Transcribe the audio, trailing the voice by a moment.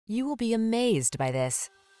You will be amazed by this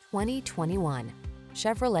 2021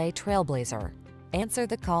 Chevrolet Trailblazer. Answer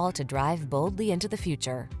the call to drive boldly into the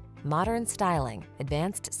future. Modern styling,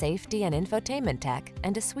 advanced safety and infotainment tech,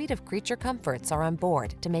 and a suite of creature comforts are on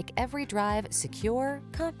board to make every drive secure,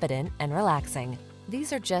 confident, and relaxing.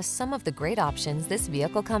 These are just some of the great options this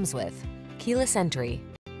vehicle comes with: keyless entry,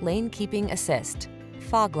 lane keeping assist,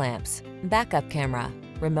 fog lamps, backup camera,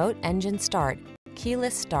 remote engine start,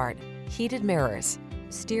 keyless start, heated mirrors,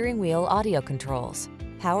 steering wheel audio controls,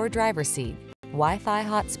 power driver seat, Wi-Fi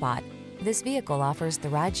hotspot. This vehicle offers the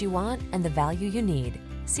ride you want and the value you need.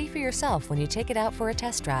 See for yourself when you take it out for a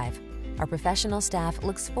test drive. Our professional staff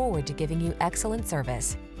looks forward to giving you excellent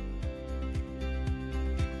service.